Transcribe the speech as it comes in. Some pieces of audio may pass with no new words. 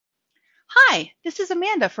Hi, this is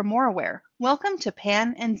Amanda from Moraware. Welcome to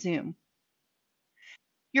Pan and Zoom.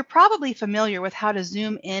 You're probably familiar with how to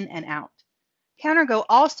zoom in and out. CounterGo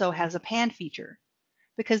also has a pan feature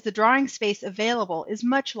because the drawing space available is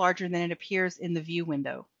much larger than it appears in the view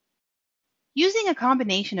window. Using a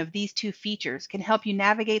combination of these two features can help you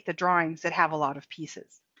navigate the drawings that have a lot of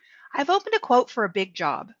pieces. I've opened a quote for a big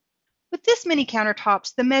job. With this many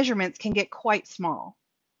countertops, the measurements can get quite small.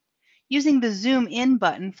 Using the Zoom In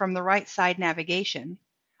button from the right side navigation,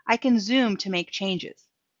 I can zoom to make changes.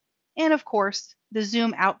 And of course, the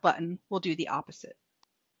Zoom Out button will do the opposite.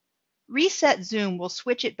 Reset Zoom will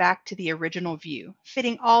switch it back to the original view,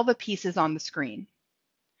 fitting all the pieces on the screen.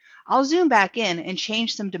 I'll zoom back in and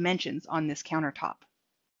change some dimensions on this countertop.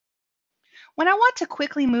 When I want to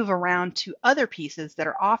quickly move around to other pieces that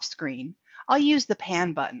are off screen, I'll use the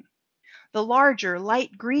Pan button. The larger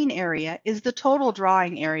light green area is the total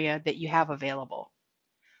drawing area that you have available.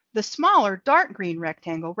 The smaller dark green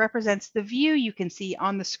rectangle represents the view you can see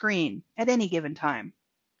on the screen at any given time.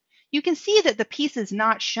 You can see that the pieces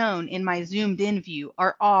not shown in my zoomed in view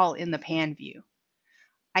are all in the pan view.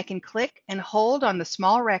 I can click and hold on the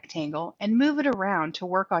small rectangle and move it around to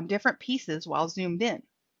work on different pieces while zoomed in.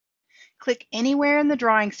 Click anywhere in the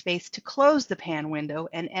drawing space to close the pan window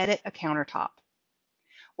and edit a countertop.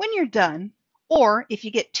 When you're done, or if you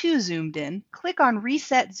get too zoomed in, click on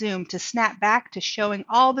Reset Zoom to snap back to showing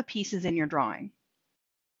all the pieces in your drawing.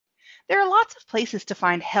 There are lots of places to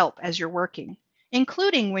find help as you're working,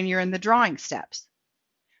 including when you're in the drawing steps.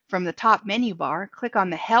 From the top menu bar, click on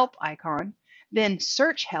the Help icon, then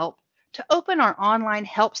Search Help to open our online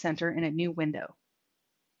help center in a new window.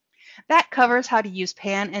 That covers how to use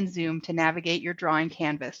Pan and Zoom to navigate your drawing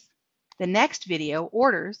canvas. The next video,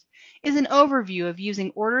 Orders, is an overview of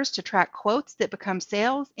using orders to track quotes that become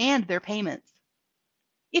sales and their payments.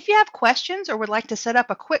 If you have questions or would like to set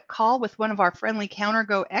up a quick call with one of our friendly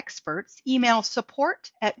CounterGo experts, email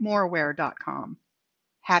support@moraware.com.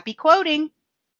 Happy quoting!